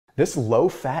This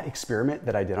low-fat experiment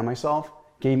that I did on myself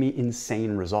gave me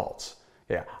insane results.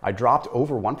 Yeah, I dropped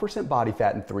over 1% body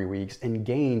fat in 3 weeks and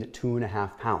gained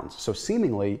 2.5 pounds, so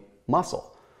seemingly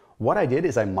muscle. What I did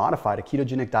is I modified a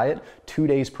ketogenic diet 2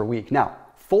 days per week. Now,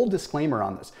 full disclaimer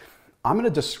on this. I'm gonna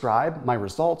describe my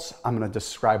results, I'm gonna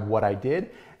describe what I did,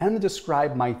 and I'm gonna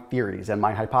describe my theories and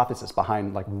my hypothesis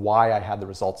behind why I had the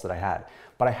results that I had.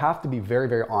 But I have to be very,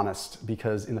 very honest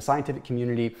because in the scientific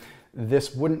community,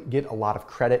 this wouldn't get a lot of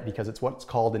credit because it's what's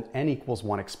called an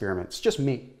N=1 experiment. It's just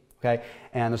me, okay?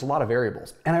 And there's a lot of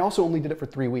variables. And I also only did it for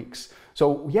 3 weeks.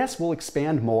 So yes, we'll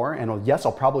expand more, and yes,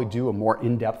 I'll probably do a more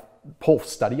in-depth whole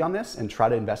study on this and try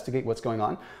to investigate what's going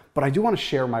on. But I do want to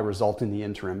share my result in the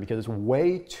interim because it's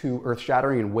way too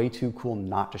earth-shattering and way too cool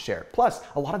not to share. Plus,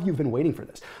 a lot of you have been waiting for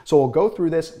this. So we'll go through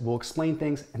this, we'll explain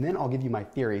things, and then I'll give you my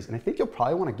theories. And I think you'll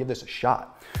probably want to give this a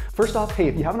shot. First off, hey,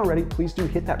 if you haven't already, please do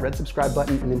hit that red subscribe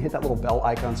button and then hit that little bell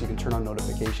icon so you can turn on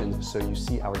notifications so you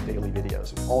see our daily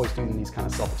videos. I'm always doing these kind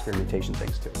of self-experimentation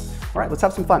things too. All right, let's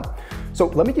have some fun. So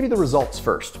let me give you the results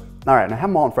first. All right, and I have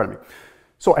them all in front of me.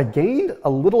 So I gained a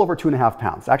little over 2.5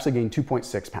 pounds, actually gained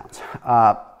 2.6 pounds.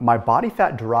 My body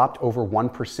fat dropped over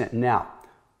 1%. Now,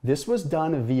 this was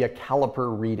done via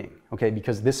caliper reading, okay,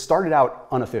 because this started out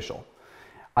unofficial.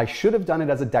 I should have done it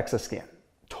as a DEXA scan,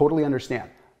 totally understand.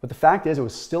 But the fact is it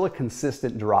was still a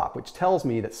consistent drop, which tells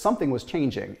me that something was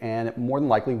changing and it more than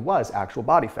likely was actual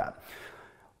body fat.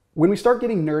 When we start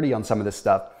getting nerdy on some of this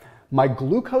stuff, my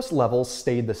glucose levels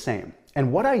stayed the same.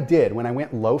 And what I did when I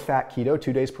went low-fat keto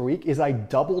 2 days per week is I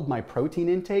doubled my protein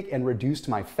intake and reduced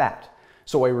my fat.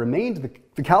 So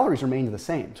the calories remained the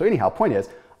same. So anyhow, point is,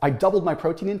 I doubled my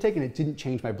protein intake and it didn't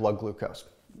change my blood glucose.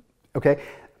 Okay?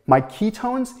 My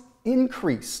ketones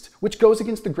increased, which goes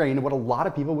against the grain of what a lot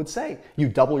of people would say. You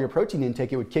double your protein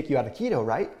intake, it would kick you out of keto,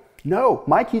 right? No,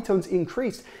 my ketones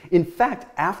increased. In fact,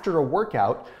 after a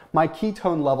workout, my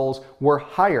ketone levels were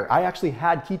higher. I actually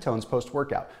had ketones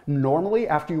post-workout. Normally,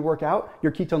 after you work out,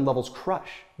 your ketone levels crush.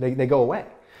 They go away.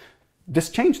 This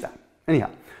changed that.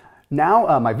 Anyhow,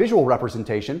 now my visual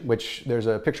representation, which there's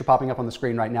a picture popping up on the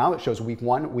screen right now that shows week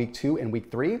 1, week 2, and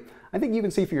week 3. I think you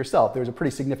can see for yourself there's a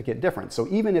pretty significant difference. So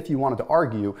even if you wanted to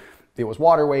argue it was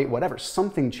water weight, whatever,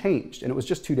 something changed, and it was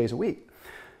just 2 days a week.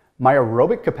 My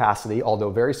aerobic capacity,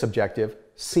 although very subjective,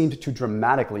 seemed to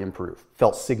dramatically improve,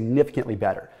 felt significantly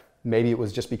better. Maybe it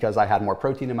was just because I had more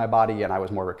protein in my body and I was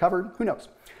more recovered, who knows?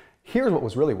 Here's what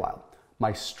was really wild,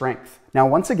 my strength. Now,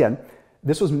 once again,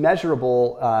 this was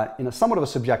measurable in a somewhat of a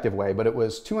subjective way, but it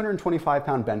was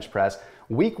 225-pound bench press.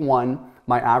 Week 1,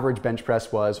 my average bench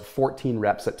press was 14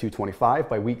 reps at 225.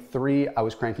 By week 3, I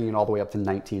was cranking it all the way up to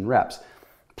 19 reps.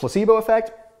 Placebo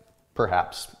effect?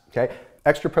 Perhaps, okay?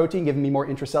 Extra protein giving me more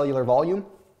intracellular volume?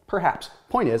 Perhaps.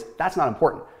 Point is, that's not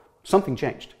important. Something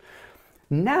changed.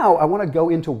 Now I want to go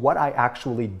into what I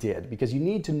actually did because you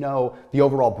need to know the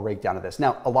overall breakdown of this.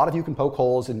 Now, a lot of you can poke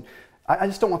holes and I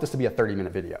just don't want this to be a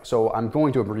 30-minute video. So I'm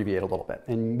going to abbreviate a little bit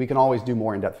and we can always do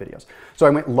more in-depth videos. So I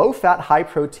went low-fat,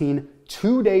 high-protein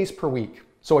 2 days per week.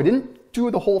 So I didn't do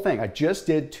the whole thing. I just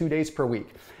did 2 days per week.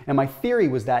 And my theory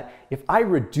was that if I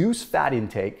reduce fat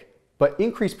intake but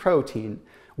increase protein,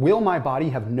 will my body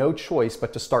have no choice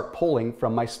but to start pulling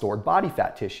from my stored body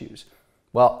fat tissues?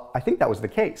 Well, I think that was the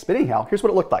case. But anyhow, here's what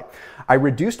it looked like. I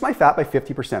reduced my fat by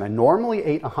 50%. I normally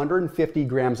ate 150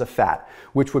 grams of fat,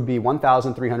 which would be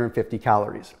 1,350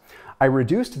 calories. I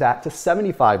reduced that to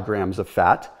 75 grams of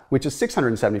fat, which is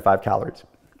 675 calories.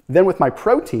 Then with my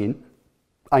protein,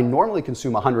 I normally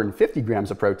consume 150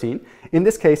 grams of protein. In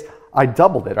this case, I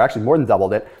doubled it, or actually more than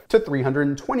doubled it, to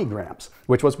 320 grams,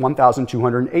 which was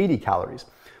 1,280 calories.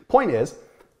 Point is,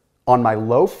 on my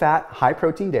low-fat,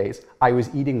 high-protein days, I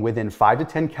was eating within 5 to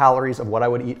 10 calories of what I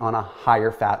would eat on a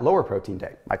higher-fat, lower-protein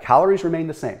day. My calories remained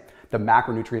the same. The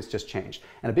macronutrients just changed.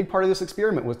 And a big part of this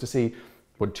experiment was to see,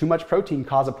 would too much protein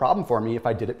cause a problem for me if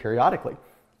I did it periodically?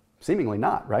 Seemingly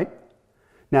not, right?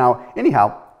 Now,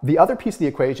 anyhow, the other piece of the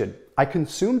equation, I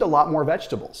consumed a lot more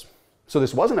vegetables. So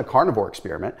this wasn't a carnivore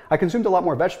experiment. I consumed a lot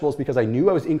more vegetables because I knew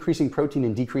I was increasing protein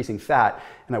and decreasing fat,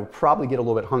 and I would probably get a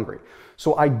little bit hungry.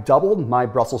 So I doubled my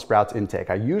Brussels sprouts intake.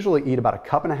 I usually eat about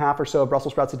 1.5 cups or so of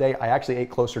Brussels sprouts a day. I actually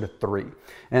ate closer to 3.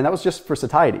 And that was just for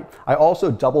satiety. I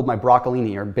also doubled my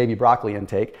broccolini or baby broccoli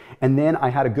intake, and then I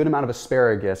had a good amount of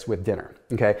asparagus with dinner,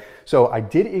 okay? So I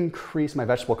did increase my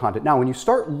vegetable content. Now, when you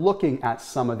start looking at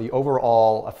some of the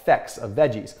overall effects of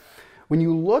veggies, when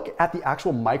you look at the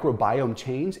actual microbiome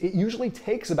change, it usually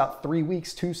takes about 3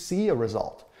 weeks to see a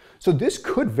result. So this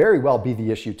could very well be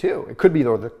the issue too. It could be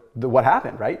what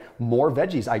happened, right? More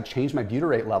veggies, I changed my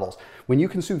butyrate levels. When you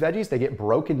consume veggies, they get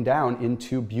broken down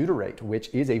into butyrate,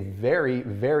 which is a very,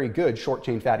 very good short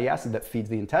chain fatty acid that feeds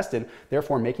the intestine,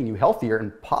 therefore making you healthier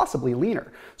and possibly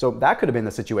leaner. So that could have been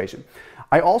the situation.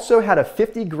 I also had a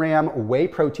 50-gram whey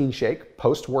protein shake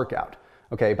post-workout,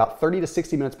 okay, about 30 to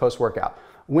 60 minutes post-workout.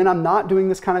 When I'm not doing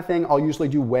this kind of thing, I'll usually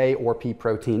do whey or pea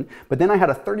protein, but then I had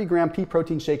a 30-gram pea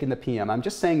protein shake in the PM. I'm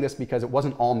just saying this because it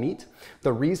wasn't all meat.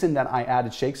 The reason that I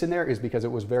added shakes in there is because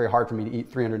it was very hard for me to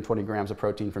eat 320 grams of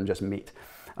protein from just meat.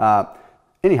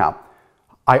 Anyhow,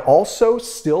 I also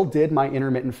still did my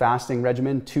intermittent fasting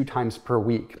regimen 2 times per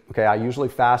week. Okay, I usually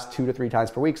fast 2 to 3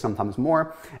 times per week, sometimes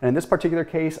more. And in this particular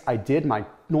case, I did my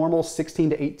normal 16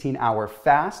 to 18 hour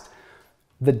fast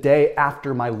the day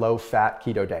after my low-fat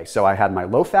keto day. So I had my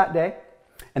low-fat day,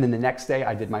 and then the next day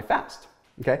I did my fast,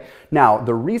 okay? Now,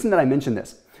 the reason that I mention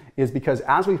this is because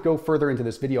as we go further into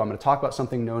this video, I'm gonna talk about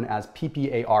something known as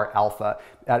PPAR alpha.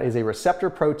 That is a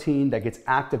receptor protein that gets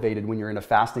activated when you're in a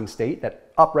fasting state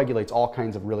that upregulates all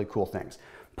kinds of really cool things.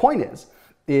 Point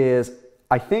is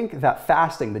I think that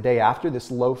fasting the day after this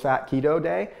low-fat keto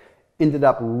day ended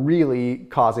up really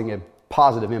causing a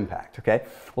positive impact, okay?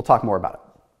 We'll talk more about it.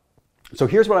 So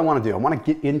here's what I want to do. I want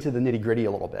to get into the nitty-gritty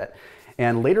a little bit.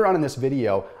 And later on in this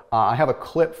video, I have a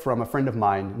clip from a friend of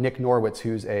mine, Nick Norwitz,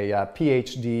 who's a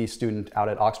PhD student out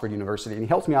at Oxford University, and he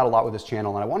helps me out a lot with this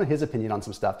channel, and I wanted his opinion on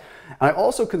some stuff. And I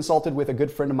also consulted with a good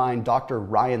friend of mine, Dr.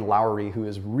 Ryan Lowery, who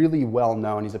is really well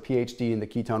known. He's a PhD in the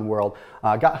ketone world.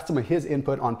 Got some of his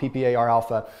input on PPAR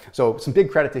alpha, so some big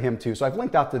credit to him too. So I've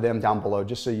linked out to them down below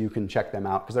just so you can check them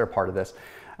out because they're a part of this.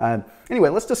 Anyway,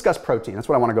 let's discuss protein. That's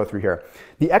what I want to go through here.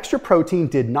 The extra protein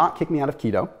did not kick me out of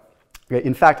keto. Okay?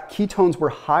 In fact, ketones were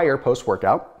higher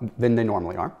post-workout than they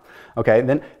normally are. Okay,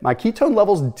 then my ketone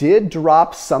levels did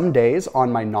drop some days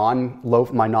on my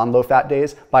non-low-fat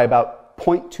days by about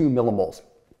 0.2 millimoles.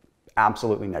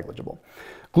 Absolutely negligible.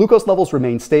 Glucose levels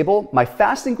remained stable. My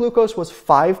fasting glucose was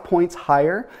 5 points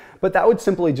higher, but that would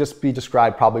simply just be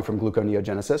described probably from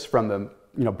gluconeogenesis, from the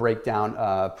break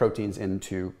down proteins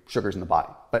into sugars in the body.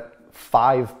 But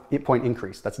 8-point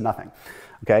increase, that's nothing,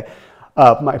 okay?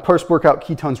 My post-workout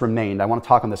ketones remained. I want to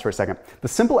talk on this for a second. The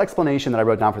simple explanation that I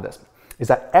wrote down for this is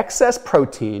that excess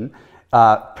protein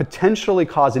potentially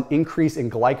caused an increase in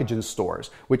glycogen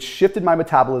stores, which shifted my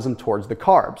metabolism towards the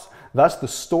carbs. Thus, the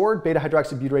stored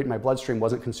beta-hydroxybutyrate in my bloodstream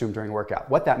wasn't consumed during workout.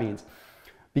 What that means,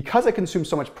 because I consumed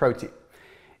so much protein,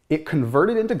 it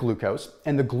converted into glucose,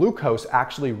 and the glucose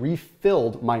actually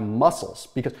refilled my muscles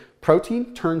because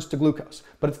protein turns to glucose,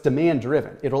 but it's demand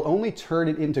driven. It'll only turn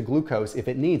it into glucose if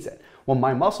it needs it. Well,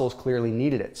 my muscles clearly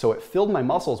needed it, so it filled my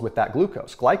muscles with that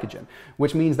glucose, glycogen,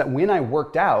 which means that when I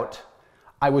worked out,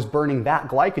 I was burning that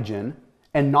glycogen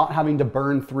and not having to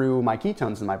burn through my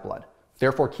ketones in my blood,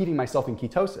 therefore keeping myself in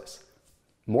ketosis.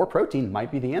 More protein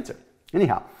might be the answer.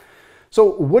 Anyhow,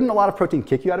 so wouldn't a lot of protein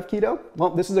kick you out of keto?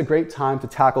 Well, this is a great time to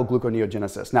tackle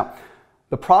gluconeogenesis. Now,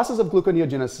 the process of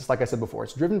gluconeogenesis, like I said before,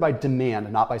 it's driven by demand,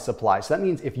 not by supply. So that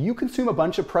means if you consume a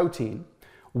bunch of protein,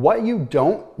 what you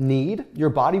don't need, your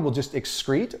body will just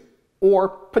excrete or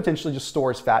potentially just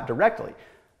store as fat directly.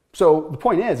 So the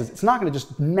point is it's not going to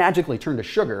just magically turn to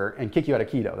sugar and kick you out of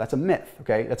keto. That's a myth,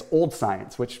 okay? That's old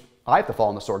science, which I have to fall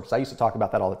on the sword because I used to talk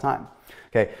about that all the time,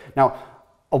 okay? Now,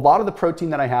 a lot of the protein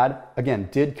that I had, again,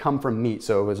 did come from meat,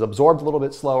 so it was absorbed a little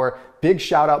bit slower. Big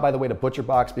shout out, by the way, to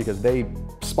ButcherBox because they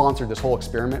sponsored this whole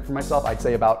experiment for myself. I'd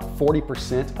say about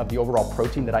 40% of the overall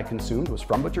protein that I consumed was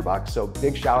from ButcherBox, so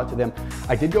big shout out to them.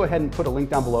 I did go ahead and put a link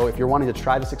down below if you're wanting to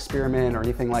try this experiment or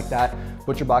anything like that.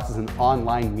 ButcherBox is an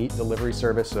online meat delivery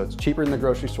service, so it's cheaper than the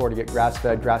grocery store to get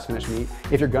grass-fed, grass-finished meat.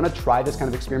 If you're gonna try this kind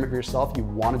of experiment for yourself, you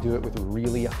wanna do it with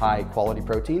really high quality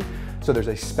protein. So there's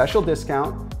a special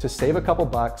discount to save a couple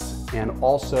bucks and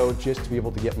also just to be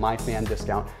able to get my fan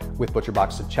discount with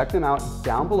ButcherBox. So check them out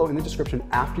down below in the description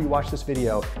after you watch this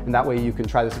video, and that way you can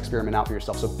try this experiment out for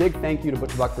yourself. So big thank you to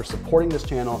ButcherBox for supporting this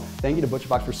channel. Thank you to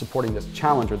ButcherBox for supporting this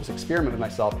challenge or this experiment with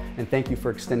myself, and thank you for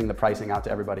extending the pricing out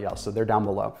to everybody else. So they're down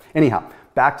below. Anyhow,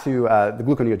 back to the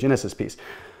gluconeogenesis piece.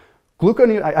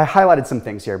 I highlighted some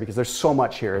things here because there's so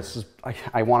much here.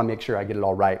 I want to make sure I get it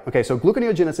all right. Okay, so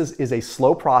gluconeogenesis is a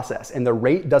slow process and the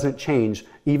rate doesn't change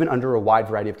even under a wide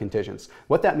variety of conditions.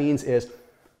 What that means is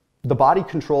the body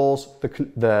controls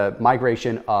the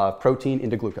migration of protein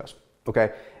into glucose,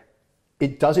 okay?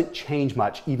 It doesn't change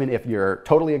much even if you're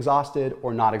totally exhausted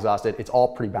or not exhausted. It's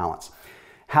all pretty balanced.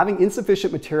 Having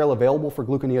insufficient material available for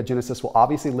gluconeogenesis will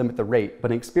obviously limit the rate,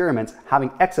 but in experiments,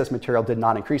 having excess material did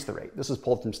not increase the rate. This is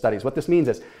pulled from studies. What this means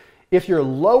is if you're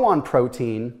low on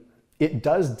protein it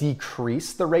does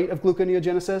decrease the rate of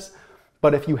gluconeogenesis,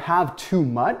 but if you have too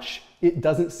much, it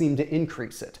doesn't seem to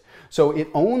increase it. So it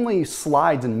only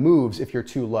slides and moves if you're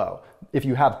too low. If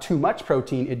you have too much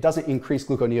protein, it doesn't increase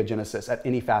gluconeogenesis at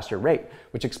any faster rate,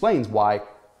 which explains why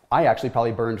I actually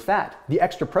probably burned fat. The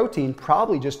extra protein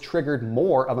probably just triggered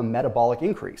more of a metabolic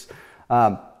increase.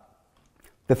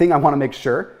 The thing I want to make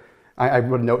sure, I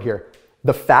would note here,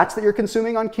 the fats that you're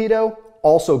consuming on keto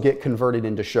also get converted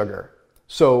into sugar.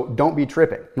 So don't be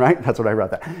tripping, right? That's what I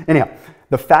wrote there. Anyhow,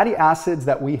 the fatty acids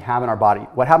that we have in our body,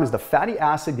 what happens, the fatty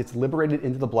acid gets liberated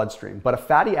into the bloodstream, but a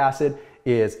fatty acid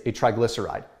is a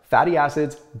triglyceride. Fatty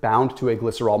acids bound to a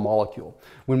glycerol molecule.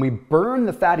 When we burn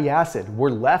the fatty acid,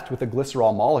 we're left with a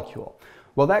glycerol molecule.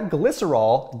 Well, that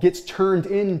glycerol gets turned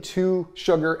into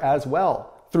sugar as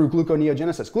well through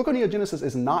gluconeogenesis. Gluconeogenesis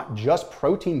is not just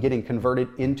protein getting converted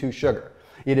into sugar.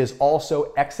 It is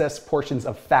also excess portions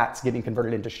of fats getting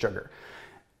converted into sugar.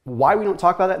 Why we don't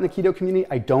talk about that in the keto community,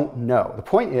 I don't know. The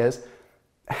point is,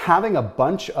 having a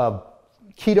bunch of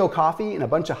keto coffee and a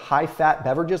bunch of high-fat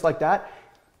beverages like that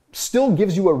still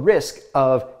gives you a risk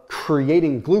of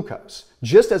creating glucose,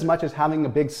 just as much as having a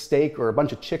big steak or a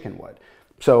bunch of chicken would.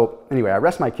 So anyway, I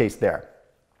rest my case there.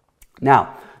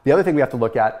 Now, the other thing we have to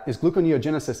look at is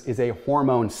gluconeogenesis is a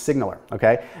hormone signaler,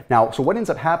 okay? Now, so what ends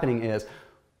up happening is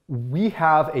we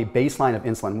have a baseline of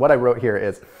insulin. What I wrote here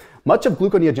is much of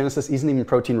gluconeogenesis isn't even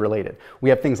protein related. We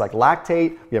have things like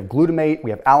lactate, we have glutamate, we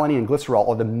have alanine and glycerol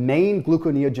are the main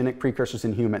gluconeogenic precursors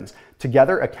in humans,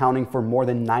 together accounting for more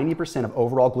than 90% of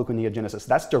overall gluconeogenesis.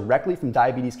 That's directly from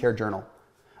Diabetes Care Journal.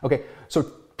 Okay, so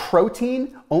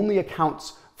protein only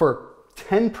accounts for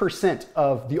 10%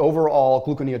 of the overall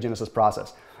gluconeogenesis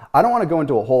process. I don't want to go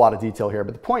into a whole lot of detail here,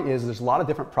 but the point is there's a lot of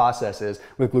different processes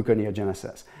with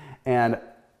gluconeogenesis. And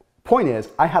point is,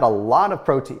 I had a lot of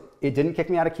protein. It didn't kick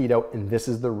me out of keto, and this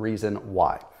is the reason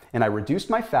why. And I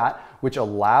reduced my fat, which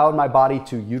allowed my body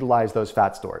to utilize those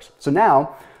fat stores. So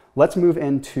now, let's move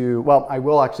into, well, I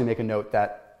will actually make a note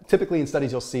that typically in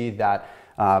studies you'll see that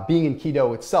being in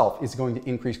keto itself is going to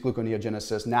increase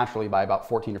gluconeogenesis naturally by about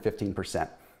 14 or 15%.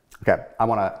 Okay, I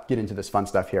want to get into this fun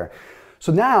stuff here.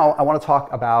 So now I want to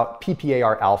talk about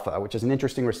PPAR alpha, which is an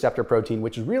interesting receptor protein,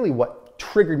 which is really what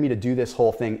triggered me to do this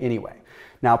whole thing anyway.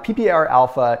 Now, PPAR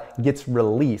alpha gets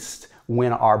released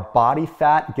when our body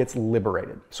fat gets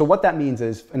liberated. So what that means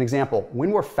is, an example, when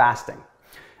we're fasting,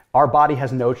 our body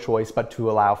has no choice but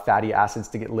to allow fatty acids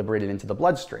to get liberated into the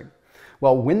bloodstream.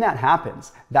 Well, when that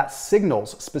happens, that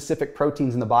signals specific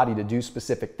proteins in the body to do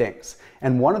specific things.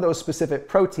 And one of those specific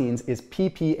proteins is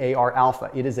PPAR alpha.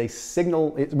 It is a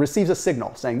signal, it receives a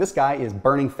signal saying this guy is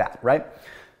burning fat, right?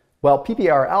 Well,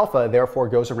 PPAR alpha therefore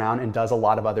goes around and does a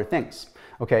lot of other things.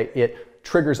 Okay, it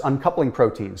triggers uncoupling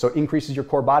proteins, so it increases your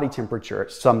core body temperature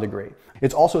to some degree.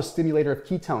 It's also a stimulator of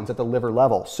ketones at the liver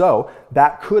level. So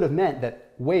that could have meant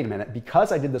that, wait a minute,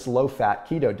 because I did this low-fat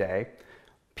keto day,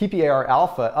 PPAR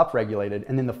alpha upregulated,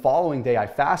 and then the following day I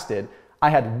fasted,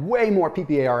 I had way more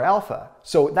PPAR alpha.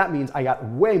 So that means I got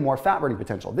way more fat burning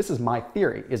potential. This is my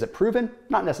theory. Is it proven?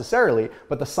 Not necessarily,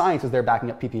 but the science is there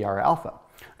backing up PPAR alpha.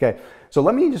 Okay, so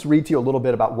let me just read to you a little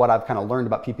bit about what I've kind of learned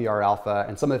about PPAR alpha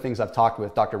and some of the things I've talked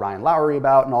with Dr. Ryan Lowery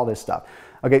about and all this stuff.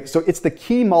 Okay, so it's the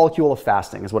key molecule of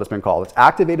fasting is what it's been called. It's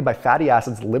activated by fatty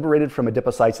acids liberated from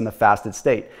adipocytes in the fasted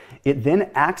state. It then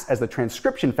acts as the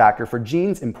transcription factor for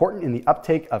genes important in the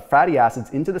uptake of fatty acids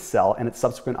into the cell and its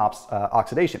subsequent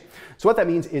oxidation. So what that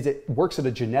means is it works at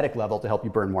a genetic level to help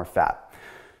you burn more fat.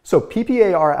 So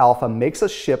PPAR alpha makes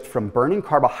us shift from burning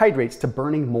carbohydrates to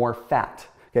burning more fat.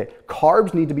 Okay,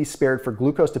 carbs need to be spared for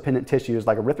glucose-dependent tissues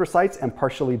like erythrocytes and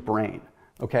partially brain.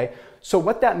 Okay, so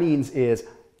what that means is,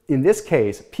 in this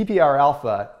case, PPAR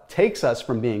alpha takes us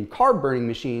from being carb-burning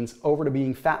machines over to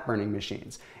being fat-burning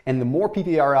machines. And the more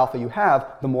PPAR alpha you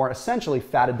have, the more essentially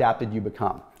fat-adapted you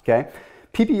become. Okay,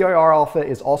 PPAR alpha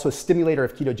is also a stimulator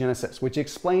of ketogenesis, which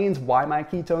explains why my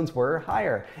ketones were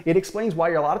higher. It explains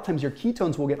why a lot of times your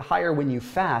ketones will get higher when you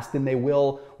fast than they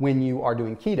will when you are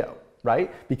doing keto,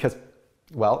 right? Because,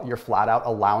 well, you're flat out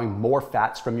allowing more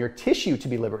fats from your tissue to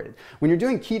be liberated. When you're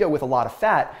doing keto with a lot of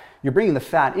fat, you're bringing the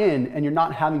fat in and you're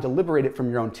not having to liberate it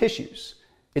from your own tissues.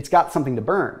 It's got something to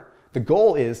burn. The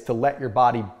goal is to let your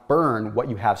body burn what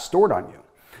you have stored on you.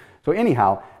 So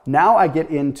anyhow, now I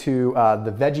get into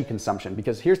the veggie consumption,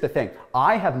 because here's the thing.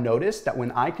 I have noticed that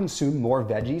when I consume more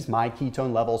veggies, my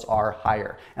ketone levels are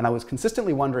higher. And I was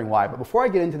consistently wondering why. But before I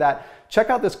get into that,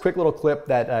 check out this quick little clip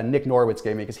that Nick Norwitz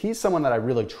gave me, because he's someone that I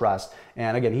really trust.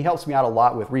 And again, he helps me out a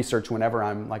lot with research whenever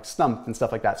I'm like stumped and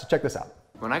stuff like that. So check this out.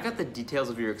 When I got the details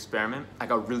of your experiment, I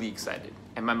got really excited,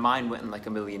 and my mind went in like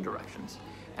a million directions.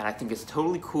 And I think it's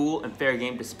totally cool and fair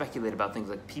game to speculate about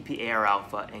things like PPAR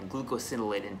alpha and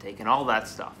glucosinolate intake and all that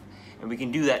stuff. And we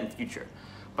can do that in the future.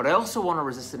 But I also want to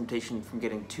resist the temptation from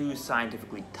getting too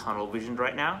scientifically tunnel visioned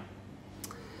right now.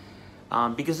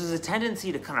 Because there's a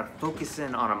tendency to kind of focus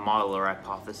in on a model or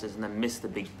hypothesis and then miss the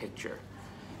big picture.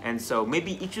 And so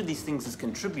maybe each of these things is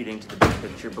contributing to the big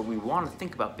picture, but we want to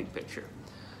think about big picture.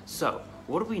 So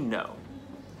what do we know?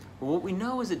 Well, what we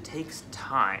know is it takes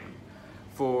time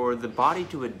for the body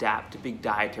to adapt to big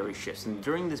dietary shifts. And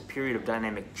during this period of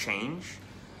dynamic change,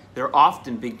 there are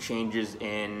often big changes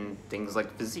in things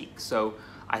like physique. So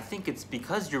I think it's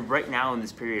because you're right now in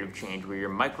this period of change where your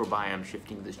microbiome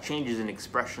shifting, there's changes in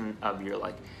expression of your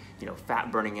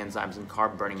fat burning enzymes and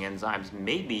carb burning enzymes.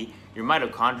 Maybe your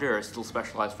mitochondria are still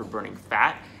specialized for burning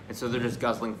fat, and so they're just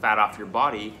guzzling fat off your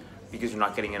body because you're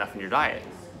not getting enough in your diet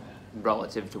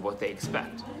relative to what they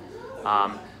expect.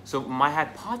 So my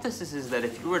hypothesis is that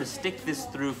if you were to stick this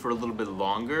through for a little bit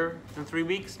longer than 3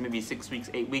 weeks, maybe 6 weeks,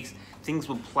 8 weeks, things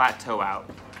will plateau out.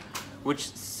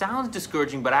 Which sounds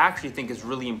discouraging, but I actually think is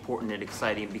really important and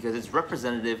exciting because it's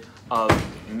representative of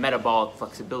metabolic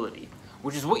flexibility,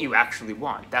 which is what you actually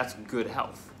want. That's good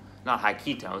health, not high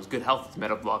ketones. Good health is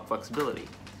metabolic flexibility.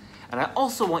 And I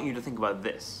also want you to think about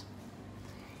this.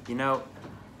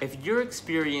 If you're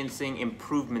experiencing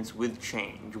improvements with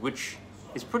change, which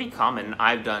is pretty common,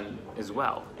 I've done as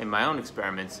well in my own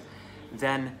experiments,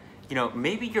 then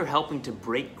maybe you're helping to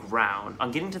break ground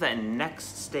on getting to that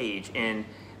next stage in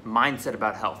mindset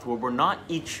about health, where we're not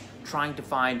each trying to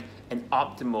find an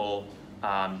optimal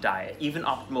diet, even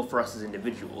optimal for us as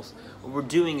individuals. What we're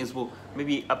doing is we'll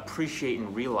maybe appreciate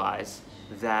and realize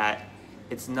that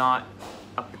it's not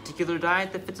a particular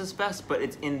diet that fits us best, but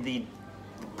it's in the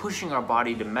pushing our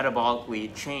body to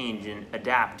metabolically change and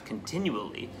adapt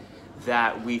continually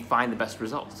that we find the best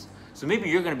results. So maybe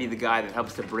you're going to be the guy that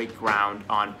helps to break ground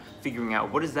on figuring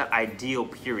out what is that ideal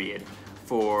period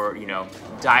for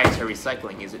dietary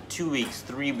cycling. Is it 2 weeks,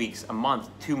 3 weeks, a month,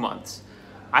 2 months?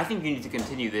 I think you need to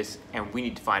continue this, and we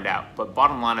need to find out. But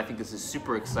bottom line, I think this is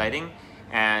super exciting,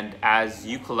 and as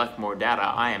you collect more data,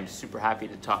 I am super happy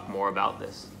to talk more about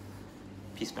this.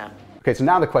 Peace, man. Okay, so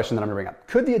now the question that I'm gonna bring up.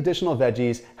 Could the additional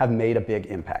veggies have made a big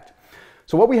impact?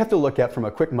 So what we have to look at from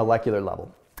a quick molecular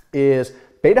level is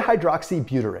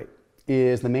beta-hydroxybutyrate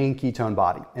is the main ketone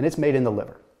body, and it's made in the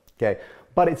liver, okay?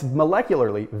 But it's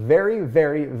molecularly very,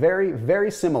 very, very, very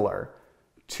similar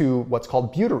to what's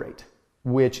called butyrate,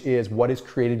 which is what is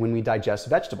created when we digest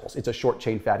vegetables. It's a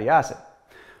short-chain fatty acid.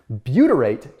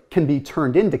 Butyrate can be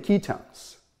turned into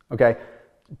ketones, okay?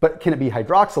 But can it be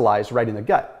hydroxylized right in the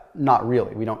gut? Not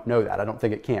really. We don't know that. I don't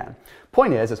think it can.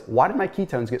 Point is why did my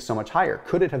ketones get so much higher?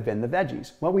 Could it have been the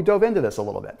veggies? Well, we dove into this a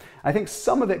little bit. I think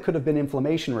some of it could have been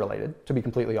inflammation related, to be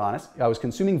completely honest. I was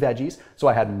consuming veggies, so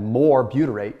I had more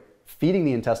butyrate feeding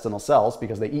the intestinal cells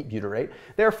because they eat butyrate,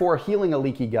 therefore healing a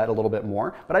leaky gut a little bit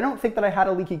more, but I don't think that I had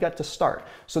a leaky gut to start.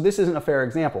 So this isn't a fair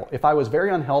example. If I was very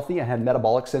unhealthy and had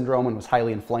metabolic syndrome and was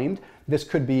highly inflamed, this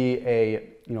could be a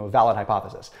valid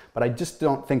hypothesis, but I just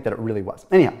don't think that it really was.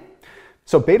 Anyhow,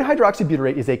 so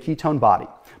beta-hydroxybutyrate is a ketone body,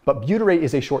 but butyrate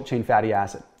is a short-chain fatty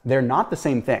acid. They're not the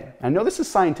same thing. I know this is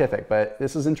scientific, but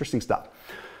this is interesting stuff.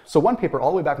 So one paper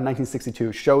all the way back in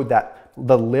 1962 showed that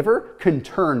the liver can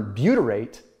turn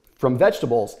butyrate from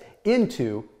vegetables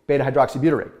into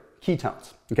beta-hydroxybutyrate,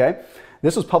 ketones, okay?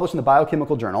 This was published in the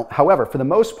Biochemical Journal. However, for the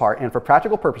most part, and for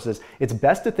practical purposes, it's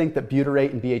best to think that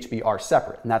butyrate and BHB are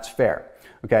separate, and that's fair,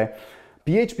 okay?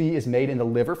 BHB is made in the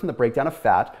liver from the breakdown of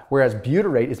fat, whereas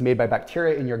butyrate is made by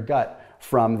bacteria in your gut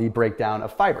from the breakdown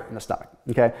of fiber in the stomach,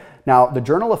 okay? Now, the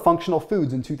Journal of Functional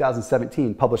Foods in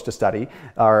 2017 published a study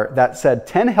that said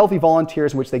 10 healthy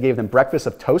volunteers in which they gave them breakfast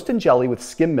of toast and jelly with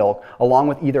skim milk, along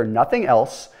with either nothing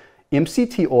else,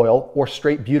 MCT oil, or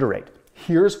straight butyrate.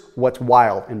 Here's what's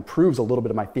wild and proves a little bit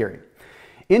of my theory.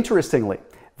 Interestingly,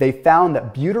 they found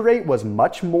that butyrate was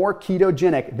much more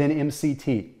ketogenic than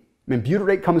MCT. I mean,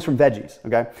 butyrate comes from veggies,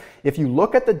 okay? If you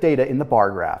look at the data in the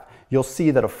bar graph, you'll see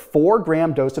that a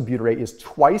 4-gram dose of butyrate is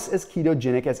twice as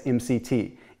ketogenic as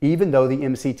MCT, even though the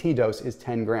MCT dose is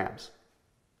 10 grams.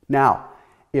 Now,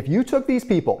 if you took these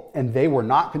people and they were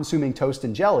not consuming toast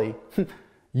and jelly,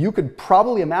 you could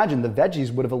probably imagine the veggies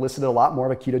would have elicited a lot more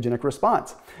of a ketogenic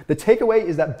response. The takeaway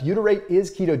is that butyrate is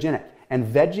ketogenic, and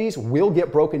veggies will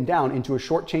get broken down into a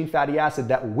short-chain fatty acid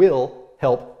that will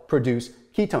help produce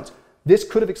ketones. This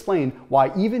could have explained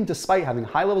why, even despite having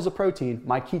high levels of protein,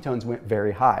 my ketones went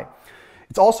very high.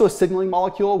 It's also a signaling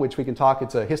molecule, which we can talk,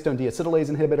 it's a histone deacetylase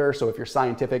inhibitor, so if you're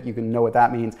scientific, you can know what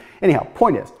that means. Anyhow,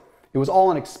 point is, it was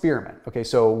all an experiment, okay?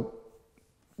 So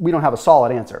we don't have a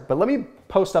solid answer. But let me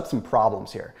post up some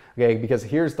problems here, okay? Because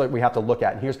here's what we have to look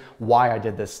at, and here's why I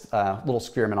did this little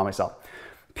experiment on myself.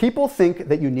 People think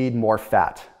that you need more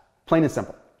fat, plain and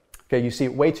simple. Okay, you see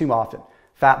it way too often.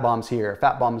 Fat bombs here,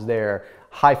 fat bombs there,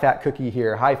 high fat cookie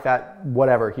here, high fat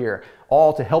whatever here,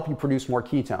 all to help you produce more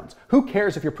ketones. Who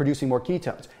cares if you're producing more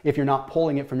ketones if you're not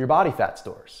pulling it from your body fat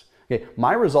stores? Okay,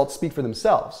 my results speak for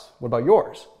themselves. What about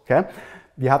yours? Okay,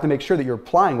 you have to make sure that you're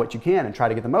applying what you can and try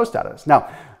to get the most out of this. Now,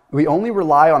 we only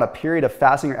rely on a period of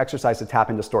fasting or exercise to tap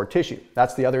into stored tissue.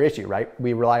 That's the other issue, right?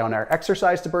 We rely on our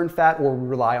exercise to burn fat, or we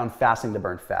rely on fasting to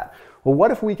burn fat. Well,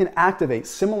 what if we can activate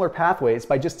similar pathways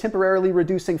by just temporarily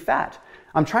reducing fat?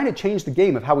 I'm trying to change the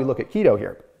game of how we look at keto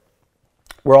here.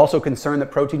 We're also concerned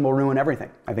that protein will ruin everything.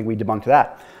 I think we debunked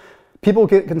that. People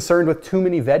get concerned with too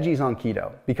many veggies on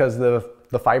keto because of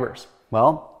the fibers.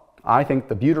 Well, I think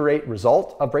the butyrate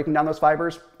result of breaking down those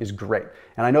fibers is great.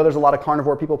 And I know there's a lot of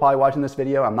carnivore people probably watching this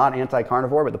video. I'm not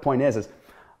anti-carnivore, but the point is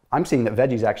I'm seeing that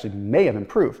veggies actually may have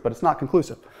improved, but it's not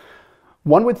conclusive.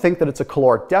 One would think that it's a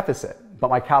caloric deficit,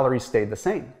 but my calories stayed the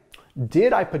same.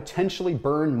 Did I potentially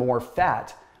burn more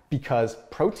fat because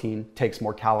protein takes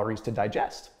more calories to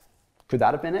digest? Could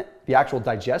that have been it? The actual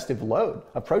digestive load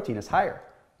of protein is higher.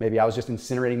 Maybe I was just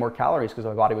incinerating more calories because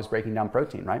my body was breaking down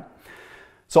protein, right?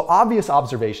 So obvious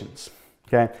observations,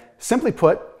 okay? Simply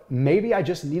put, maybe I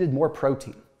just needed more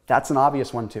protein. That's an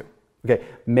obvious one too. Okay,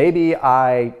 maybe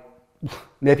I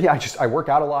work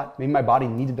out a lot. Maybe my body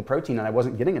needed the protein and I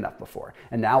wasn't getting enough before.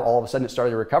 And now all of a sudden it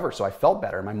started to recover, so I felt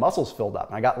better. My muscles filled up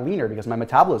and I got leaner because my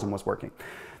metabolism was working.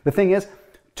 The thing is,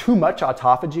 too much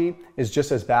autophagy is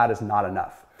just as bad as not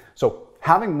enough. So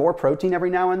having more protein every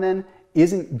now and then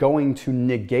isn't going to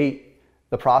negate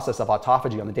the process of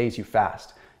autophagy on the days you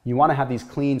fast. You want to have these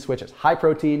clean switches, high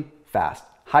protein, fast,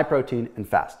 high protein, and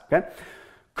fast, okay?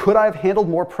 Could I have handled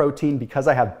more protein because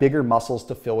I have bigger muscles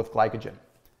to fill with glycogen?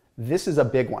 This is a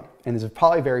big one, and this is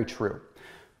probably very true.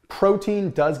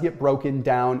 Protein does get broken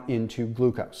down into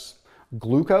glucose.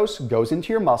 Glucose goes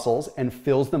into your muscles and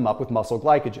fills them up with muscle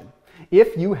glycogen.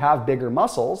 If you have bigger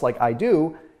muscles, like I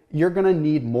do, you're gonna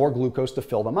need more glucose to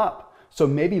fill them up. So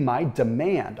maybe my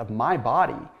demand of my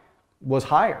body was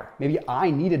higher. Maybe I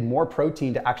needed more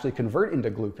protein to actually convert into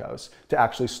glucose to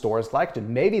actually store as glycogen.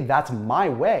 Maybe that's my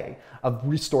way of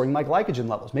restoring my glycogen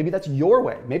levels. Maybe that's your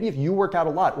way. Maybe if you work out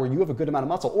a lot or you have a good amount of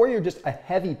muscle or you're just a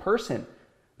heavy person,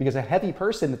 because a heavy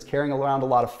person that's carrying around a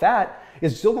lot of fat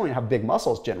is still going to have big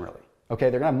muscles generally.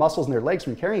 Okay, they're gonna have muscles in their legs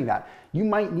from carrying that. You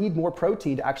might need more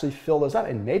protein to actually fill those up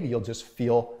and maybe you'll just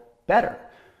feel better.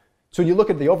 So when you look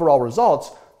at the overall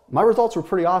results, my results were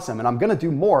pretty awesome, and I'm gonna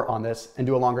do more on this and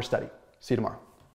do a longer study. See you tomorrow.